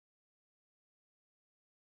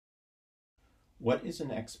What is an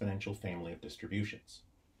exponential family of distributions?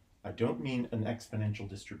 I don't mean an exponential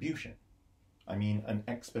distribution. I mean an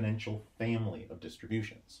exponential family of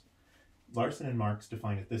distributions. Larson and Marx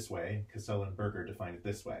define it this way, Cassell and Berger define it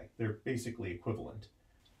this way. They're basically equivalent.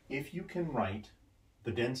 If you can write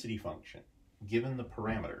the density function, given the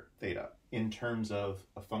parameter, theta, in terms of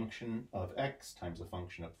a function of x times a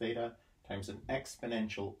function of theta times an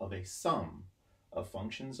exponential of a sum of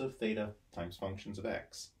functions of theta times functions of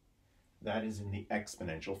x, that is in the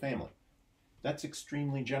exponential family. That's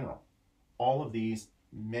extremely general. All of these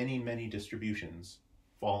many distributions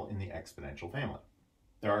fall in the exponential family.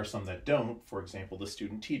 There are some that don't, for example, the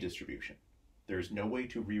student t distribution. There's no way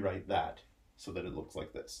to rewrite that so that it looks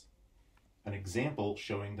like this. An example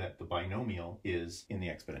showing that the binomial is in the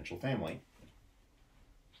exponential family.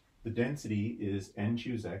 The density is n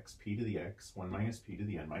choose x, p to the x, 1 minus p to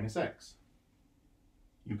the n minus x.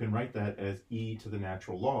 You can write that as e to the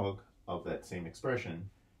natural log of that same expression,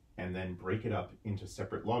 and then break it up into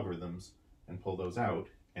separate logarithms and pull those out,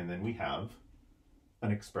 and then we have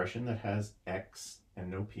an expression that has x and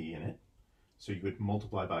no p in it. So you could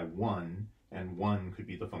multiply by 1, and 1 could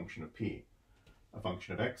be the function of p. A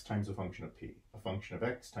function of x times a function of p. A function of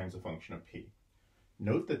x times a function of p.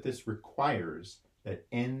 Note that this requires that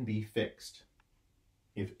n be fixed.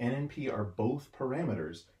 If n and p are both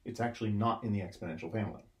parameters, it's actually not in the exponential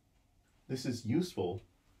family. This is useful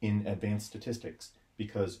in advanced statistics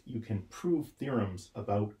because you can prove theorems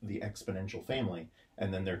about the exponential family,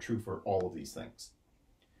 and then they're true for all of these things.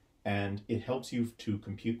 And it helps you to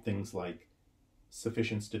compute things like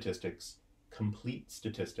sufficient statistics, complete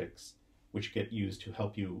statistics, which get used to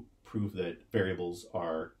help you prove that variables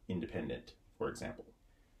are independent, for example.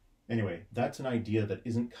 Anyway, that's an idea that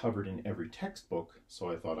isn't covered in every textbook, so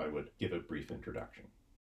I thought I would give a brief introduction.